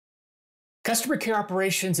Customer care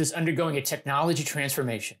operations is undergoing a technology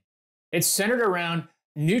transformation. It's centered around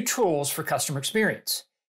new tools for customer experience.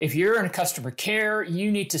 If you're in customer care,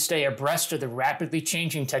 you need to stay abreast of the rapidly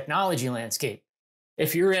changing technology landscape.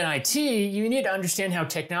 If you're in IT, you need to understand how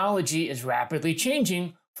technology is rapidly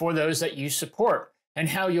changing for those that you support and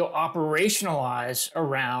how you'll operationalize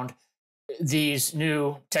around these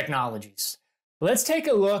new technologies. Let's take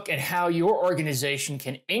a look at how your organization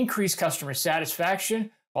can increase customer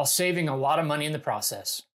satisfaction while saving a lot of money in the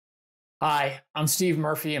process. Hi, I'm Steve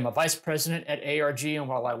Murphy. I'm a vice president at ARG, and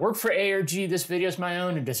while I work for ARG, this video is my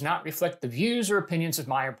own and does not reflect the views or opinions of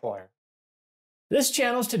my employer. This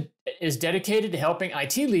channel is dedicated to helping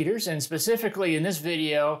IT leaders, and specifically in this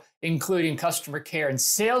video, including customer care and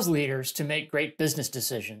sales leaders, to make great business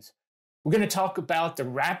decisions. We're going to talk about the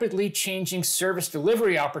rapidly changing service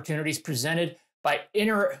delivery opportunities presented by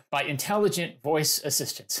intelligent voice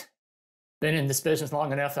assistants. Been in this business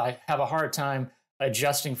long enough, I have a hard time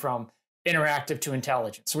adjusting from interactive to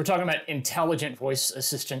intelligent. So we're talking about intelligent voice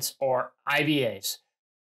assistants, or IVAs.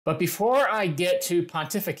 But before I get to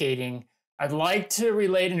pontificating, I'd like to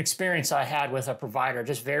relate an experience I had with a provider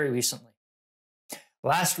just very recently.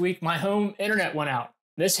 Last week, my home internet went out.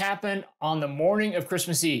 This happened on the morning of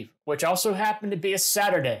Christmas Eve, which also happened to be a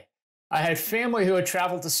Saturday. I had family who had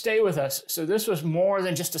traveled to stay with us, so this was more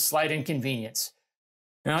than just a slight inconvenience.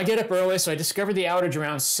 Now, I get up early, so I discovered the outage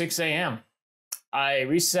around 6 a.m. I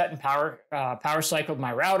reset and power cycled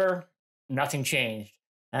my router. Nothing changed.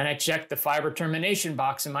 And I checked the fiber termination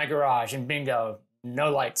box in my garage, and bingo,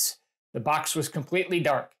 no lights. The box was completely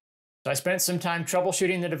dark. So I spent some time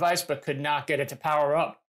troubleshooting the device, but could not get it to power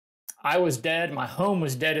up. I was dead. My home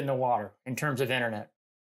was dead in the water in terms of internet.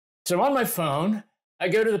 So on my phone, I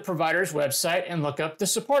go to the provider's website and look up the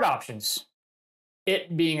support options.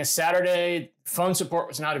 It being a Saturday, phone support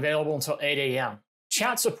was not available until 8 a.m.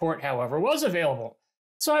 Chat support, however, was available.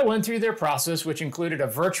 So I went through their process, which included a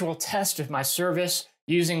virtual test of my service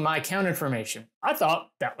using my account information. I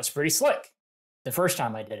thought that was pretty slick the first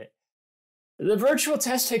time I did it. The virtual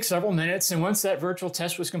test takes several minutes, and once that virtual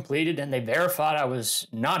test was completed and they verified I was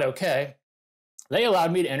not okay, they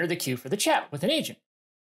allowed me to enter the queue for the chat with an agent.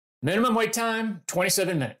 Minimum wait time,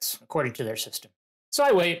 27 minutes, according to their system. So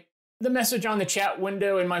I wait. The message on the chat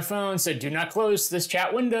window in my phone said, "Do not close this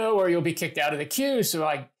chat window or you'll be kicked out of the queue." So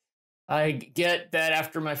I get that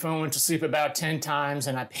after my phone went to sleep about 10 times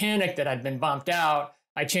and I panicked that I'd been bumped out,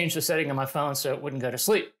 I changed the setting on my phone so it wouldn't go to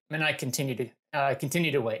sleep. And I continued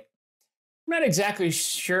to wait. I'm not exactly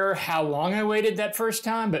sure how long I waited that first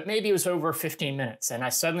time, but maybe it was over 15 minutes. And I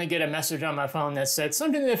suddenly get a message on my phone that said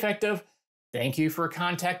something to the effect of, "Thank you for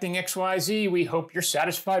contacting XYZ. We hope you're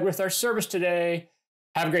satisfied with our service today.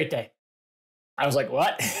 Have a great day." I was like,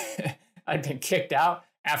 what? I'd been kicked out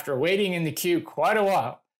after waiting in the queue quite a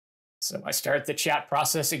while. So I start the chat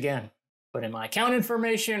process again. Put in my account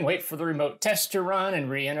information, wait for the remote test to run, and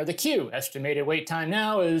re-enter the queue. Estimated wait time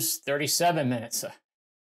now is 37 minutes.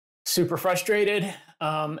 Super frustrated,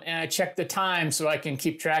 and I check the time so I can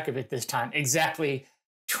keep track of it this time. Exactly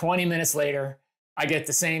 20 minutes later, I get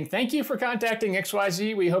the same, "Thank you for contacting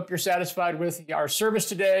XYZ. We hope you're satisfied with our service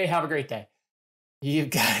today. Have a great day."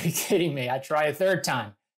 You've got to be kidding me. I try a third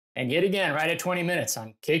time, and yet again, right at 20 minutes,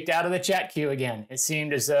 I'm kicked out of the chat queue again. It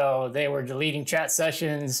seemed as though they were deleting chat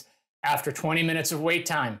sessions after 20 minutes of wait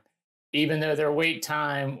time, even though their wait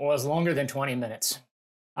time was longer than 20 minutes.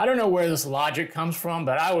 I don't know where this logic comes from,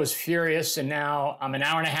 but I was furious, and now I'm an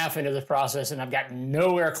hour and a half into the process, and I've gotten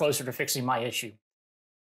nowhere closer to fixing my issue.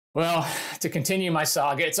 Well, to continue my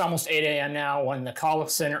saga, it's almost 8 a.m. now when the call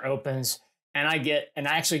center opens, and I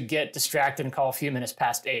actually get distracted and call a few minutes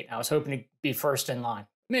past 8. I was hoping to be first in line.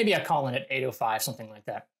 Maybe I call in at 8:05, something like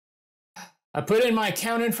that. I put in my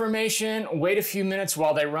account information, wait a few minutes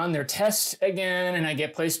while they run their test again, and I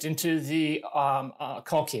get placed into the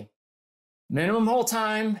call queue. Minimum hold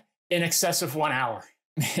time in excess of 1 hour.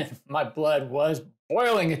 Man, my blood was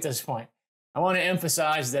boiling at this point. I want to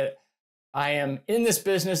emphasize that I am in this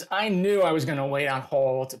business. I knew I was going to wait on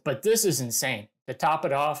hold, but this is insane. To top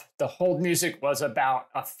it off, the hold music was about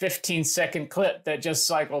a 15-second clip that just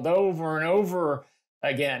cycled over and over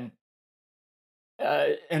again.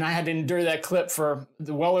 And I had to endure that clip for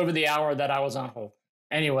well over the hour that I was on hold.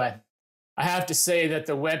 Anyway, I have to say that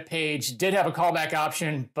the web page did have a callback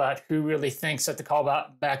option, but who really thinks that the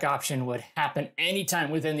callback option would happen anytime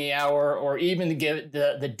within the hour or even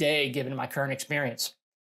the day given my current experience?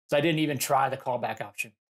 So I didn't even try the callback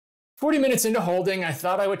option. 40 minutes into holding, I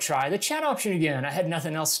thought I would try the chat option again. I had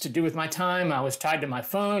nothing else to do with my time. I was tied to my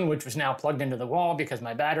phone, which was now plugged into the wall because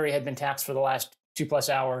my battery had been taxed for the last 2+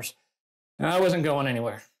 hours. And I wasn't going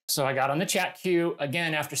anywhere. So I got on the chat queue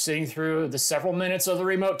again after sitting through the several minutes of the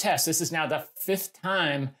remote test. This is now the 5th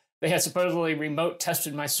time they had supposedly remote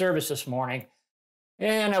tested my service this morning.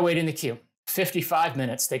 And I wait in the queue. 55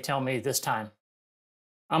 minutes, they tell me this time.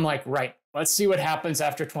 I'm like, right, let's see what happens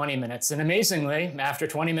after 20 minutes. And amazingly, after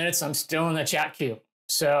 20 minutes, I'm still in the chat queue.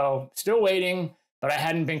 So still waiting, but I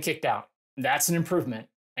hadn't been kicked out. That's an improvement,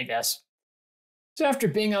 I guess. So after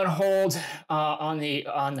being on hold on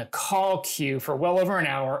the call queue for well over an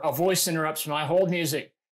hour, a voice interrupts my hold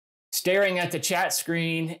music. Staring at the chat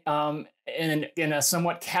screen in a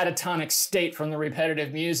somewhat catatonic state from the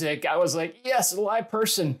repetitive music, I was like, yes, a live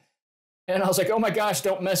person. And I was like, oh my gosh,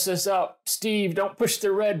 don't mess this up. Steve, don't push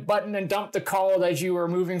the red button and dump the call as you were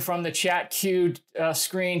moving from the chat queue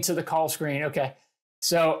screen to the call screen. Okay.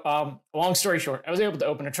 So long story short, I was able to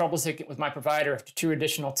open a trouble ticket with my provider after 2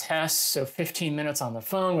 additional tests. So 15 minutes on the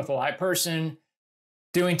phone with a live person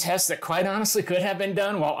doing tests that quite honestly could have been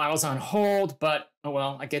done while I was on hold. But, oh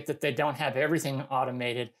well, I get that they don't have everything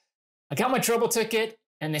automated. I got my trouble ticket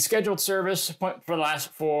and they scheduled service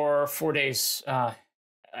appointment for 4 days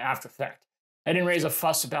after fact. I didn't raise a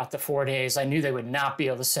fuss about the 4 days. I knew they would not be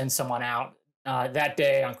able to send someone out that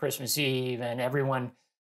day on Christmas Eve, and everyone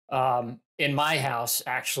in my house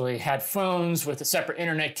actually had phones with separate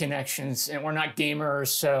internet connections, and we're not gamers,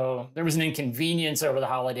 so there was an inconvenience over the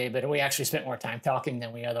holiday, but we actually spent more time talking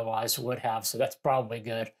than we otherwise would have, so that's probably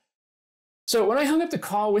good. So when I hung up the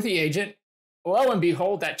call with the agent, lo and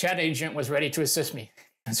behold, that chat agent was ready to assist me.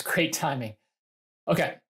 That's great timing.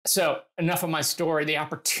 Okay, so enough of my story. The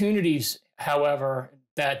opportunities, however,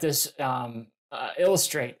 that this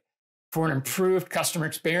illustrate for an improved customer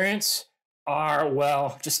experience are,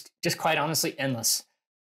 well, just quite honestly endless.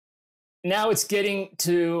 Now let's get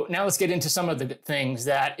into some of the things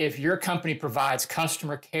that if your company provides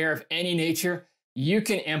customer care of any nature, you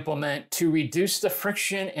can implement to reduce the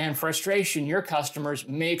friction and frustration your customers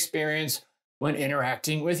may experience when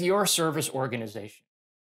interacting with your service organization.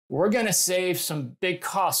 We're going to save some big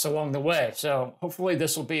costs along the way, so hopefully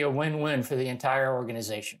this will be a win-win for the entire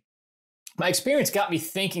organization. My experience got me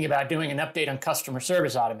thinking about doing an update on customer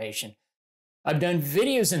service automation. I've done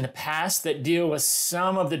videos in the past that deal with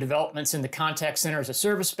some of the developments in the contact center as a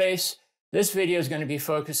service space. This video is going to be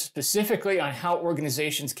focused specifically on how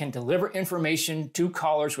organizations can deliver information to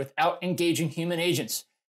callers without engaging human agents.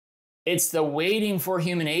 It's the waiting for a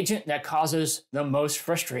human agent that causes the most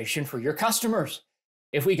frustration for your customers.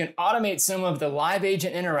 If we can automate some of the live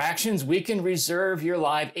agent interactions, we can reserve your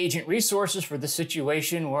live agent resources for the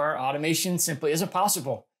situation where automation simply isn't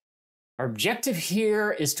possible. Our objective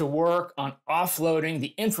here is to work on offloading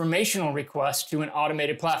the informational requests to an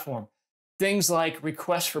automated platform. Things like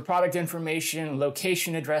requests for product information,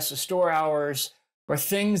 location addresses, store hours, or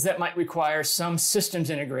things that might require some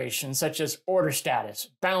systems integration, such as order status,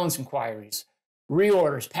 balance inquiries,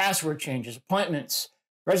 reorders, password changes, appointments,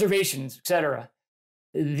 reservations, etc.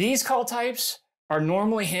 These call types are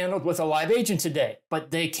normally handled with a live agent today,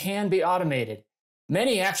 but they can be automated.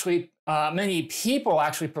 Many people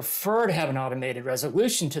actually prefer to have an automated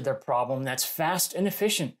resolution to their problem that's fast and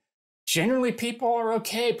efficient. Generally, people are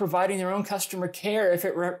okay providing their own customer care if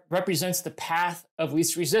it represents the path of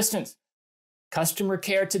least resistance. Customer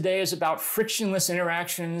care today is about frictionless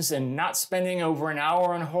interactions and not spending over an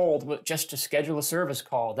hour on hold just to schedule a service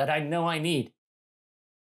call that I know I need.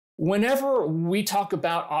 Whenever we talk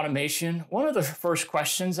about automation, one of the first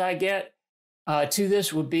questions I get to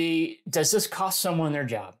this would be, does this cost someone their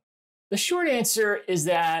job? The short answer is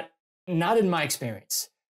that not in my experience.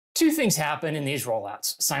 2 things happen in these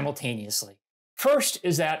rollouts simultaneously. First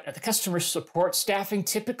is that the customer support staffing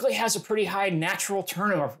typically has a pretty high natural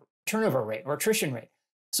turnover rate or attrition rate.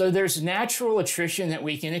 So there's natural attrition that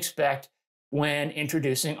we can expect when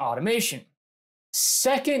introducing automation.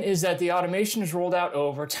 Second is that the automation is rolled out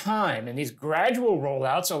over time, and these gradual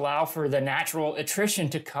rollouts allow for the natural attrition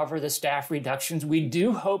to cover the staff reductions we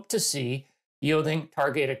do hope to see, yielding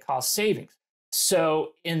targeted cost savings.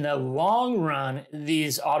 So in the long run,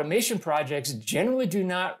 these automation projects generally do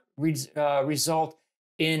not result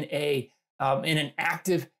in an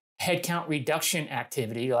active headcount reduction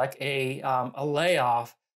activity like a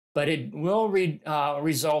layoff, but it will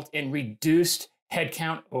result in reduced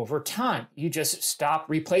headcount over time. You just stop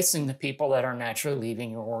replacing the people that are naturally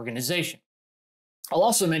leaving your organization. I'll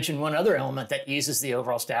also mention one other element that eases the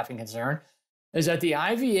overall staffing concern is that the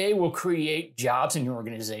IVA will create jobs in your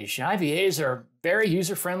organization. IVAs are very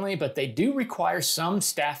user-friendly, but they do require some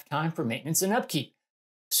staff time for maintenance and upkeep.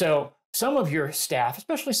 So some of your staff,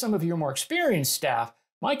 especially some of your more experienced staff,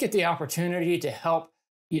 might get the opportunity to help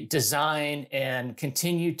design and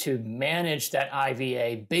continue to manage that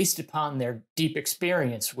IVA based upon their deep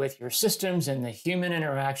experience with your systems and the human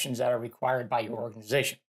interactions that are required by your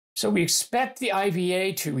organization. So we expect the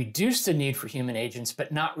IVA to reduce the need for human agents,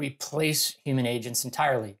 but not replace human agents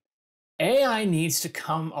entirely. AI needs to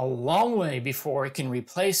come a long way before it can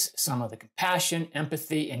replace some of the compassion,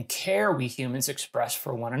 empathy, and care we humans express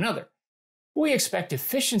for one another. We expect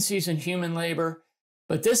efficiencies in human labor,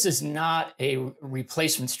 but this is not a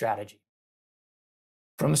replacement strategy.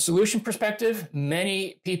 From a solution perspective,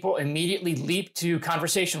 many people immediately leap to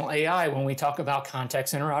conversational AI when we talk about contact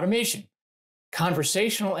center automation.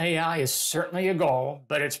 Conversational AI is certainly a goal,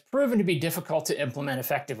 but it's proven to be difficult to implement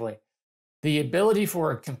effectively. The ability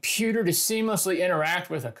for a computer to seamlessly interact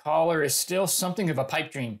with a caller is still something of a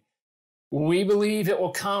pipe dream. We believe it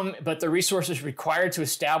will come, but the resources required to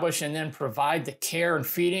establish and then provide the care and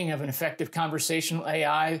feeding of an effective conversational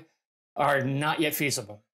AI are not yet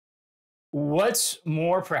feasible. What's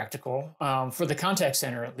more practical, for the contact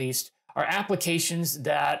center at least, are applications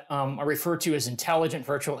that are referred to as intelligent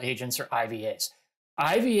virtual agents, or IVAs.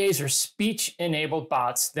 IVAs are speech-enabled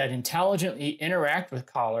bots that intelligently interact with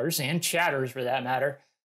callers and chatters, for that matter,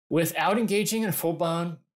 without engaging in a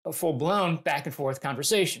full-blown back-and-forth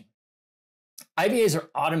conversation. IVAs are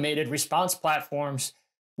automated response platforms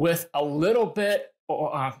with a little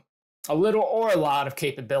or a lot of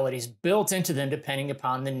capabilities built into them depending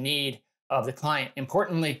upon the need of the client.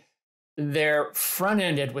 Importantly, they're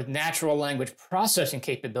front-ended with natural language processing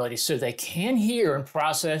capabilities so they can hear and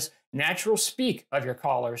process natural speak of your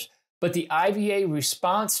callers, but the IVA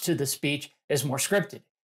response to the speech is more scripted.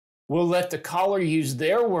 We'll let the caller use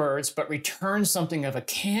their words, but return something of a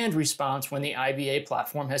canned response when the IVA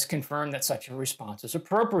platform has confirmed that such a response is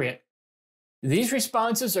appropriate. These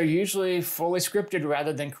responses are usually fully scripted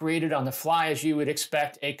rather than created on the fly as you would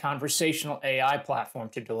expect a conversational AI platform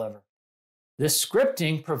to deliver. This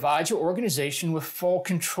scripting provides your organization with full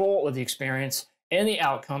control of the experience and the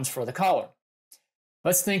outcomes for the caller.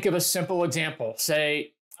 Let's think of a simple example.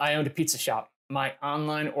 Say I owned a pizza shop. My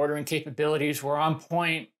online ordering capabilities were on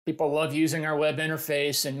point. People love using our web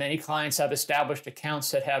interface, and many clients have established accounts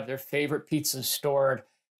that have their favorite pizzas stored,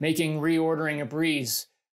 making reordering a breeze.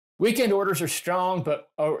 Weekend orders are strong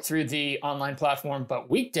through the online platform, but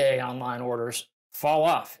weekday online orders fall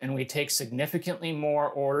off, and we take significantly more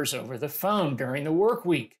orders over the phone during the work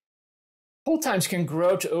week. Hold times can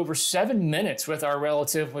grow to over 7 minutes with our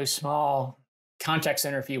relatively small contact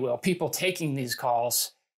center, if you will, people taking these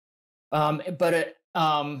calls. But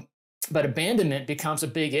abandonment becomes a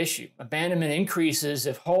big issue. Abandonment increases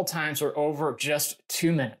if hold times are over just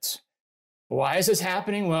 2 minutes. Why is this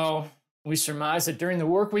happening? Well, we surmise that during the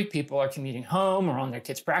work week, people are commuting home or on their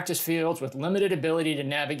kids' practice fields with limited ability to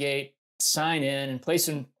navigate, sign in, and place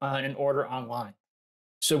an order online.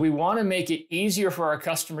 So we want to make it easier for our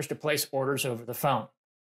customers to place orders over the phone.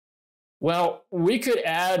 Well, we could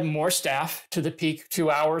add more staff to the peak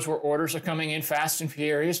 2 hours where orders are coming in fast and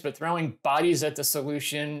furious, but throwing bodies at the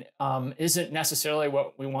solution isn't necessarily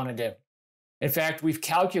what we want to do. In fact, we've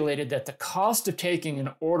calculated that the cost of taking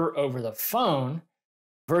an order over the phone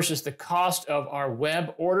versus the cost of our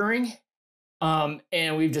web ordering,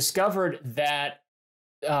 and we've discovered that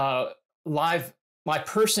live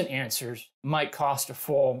person answers might cost a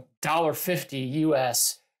full $1.50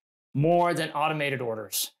 US more than automated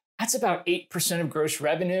orders. That's about 8% of gross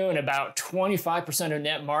revenue and about 25% of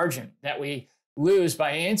net margin that we lose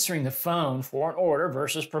by answering the phone for an order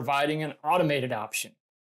versus providing an automated option.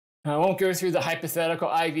 Now, I won't go through the hypothetical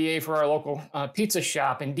IVA for our local pizza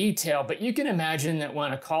shop in detail, but you can imagine that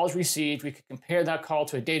when a call is received, we could compare that call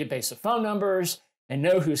to a database of phone numbers and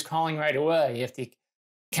know who's calling right away. If the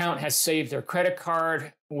account has saved their credit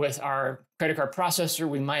card with our credit card processor,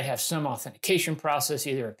 we might have some authentication process,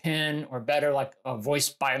 either a PIN or better, like a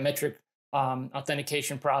voice biometric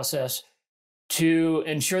authentication process to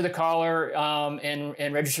ensure the caller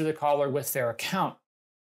and register the caller with their account.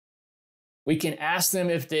 We can ask them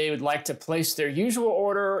if they would like to place their usual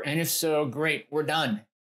order, and if so, great, we're done.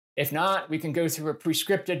 If not, we can go through a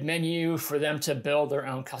pre-scripted menu for them to build their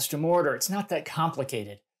own custom order. It's not that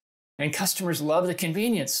complicated. And customers love the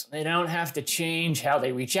convenience. They don't have to change how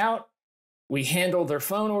they reach out. We handle their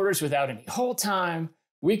phone orders without any hold time.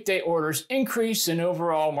 Weekday orders increase and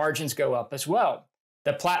overall margins go up as well.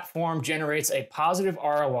 The platform generates a positive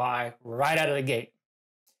ROI right out of the gate.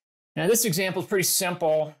 Now, this example is pretty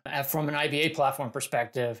simple from an IVA platform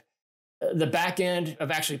perspective. The back end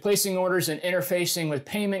of actually placing orders and interfacing with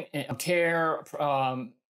payment and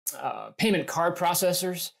payment card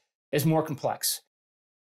processors is more complex.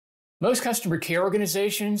 Most customer care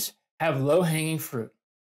organizations have low-hanging fruit.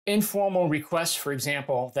 informal requests, for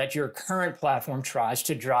example, that your current platform tries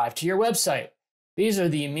to drive to your website. These are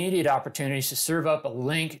the immediate opportunities to serve up a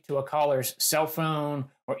link to a caller's cell phone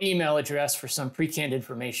or email address for some pre-canned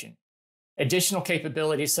information. Additional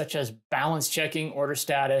capabilities such as balance checking, order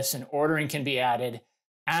status, and ordering can be added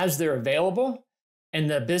as they're available, and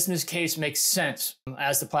the business case makes sense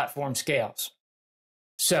as the platform scales.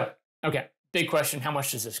 So, okay, big question, how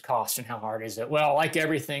much does this cost and how hard is it? Well, like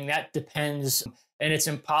everything, that depends, and it's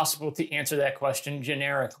impossible to answer that question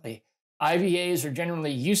generically. IVAs are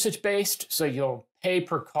generally usage-based, so you'll pay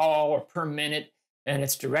per call or per minute, and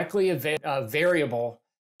it's directly variable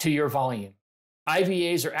to your volume.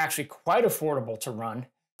 IVAs are actually quite affordable to run,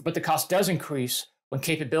 but the cost does increase when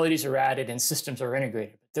capabilities are added and systems are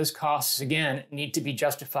integrated. But those costs, again, need to be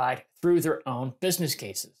justified through their own business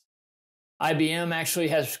cases. IBM actually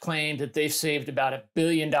has claimed that they've saved about $1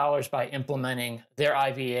 billion by implementing their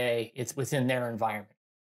IVA within their environment.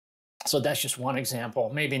 So that's just one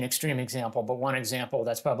example, maybe an extreme example, but one example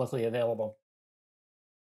that's publicly available.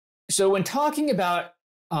 So when talking about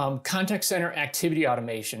contact center activity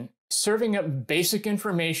automation, serving up basic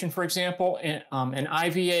information, for example, an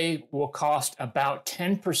IVA will cost about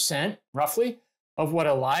 10%, roughly, of what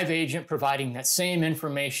a live agent providing that same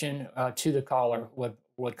information to the caller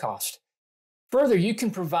would cost. Further, you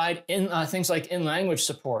can provide things like in-language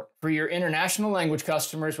support for your international language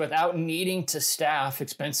customers without needing to staff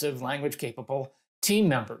expensive language-capable team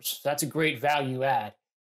members. That's a great value add.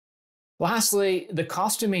 Lastly, the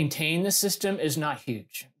cost to maintain the system is not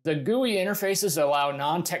huge. The GUI interfaces allow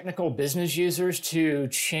non-technical business users to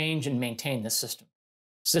change and maintain the system.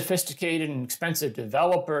 Sophisticated and expensive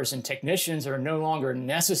developers and technicians are no longer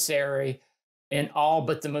necessary in all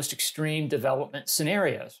but the most extreme development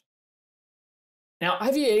scenarios. Now,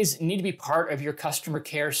 IVAs need to be part of your customer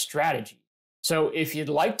care strategy. So if you'd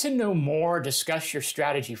like to know more, discuss your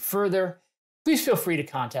strategy further, please feel free to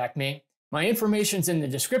contact me. My information's in the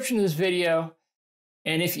description of this video.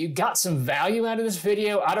 And if you got some value out of this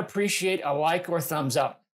video, I'd appreciate a like or thumbs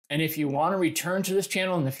up. And if you want to return to this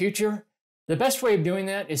channel in the future, the best way of doing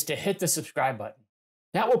that is to hit the subscribe button.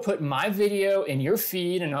 That will put my video in your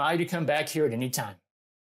feed and allow you to come back here at any time.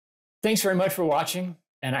 Thanks very much for watching,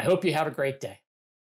 and I hope you have a great day.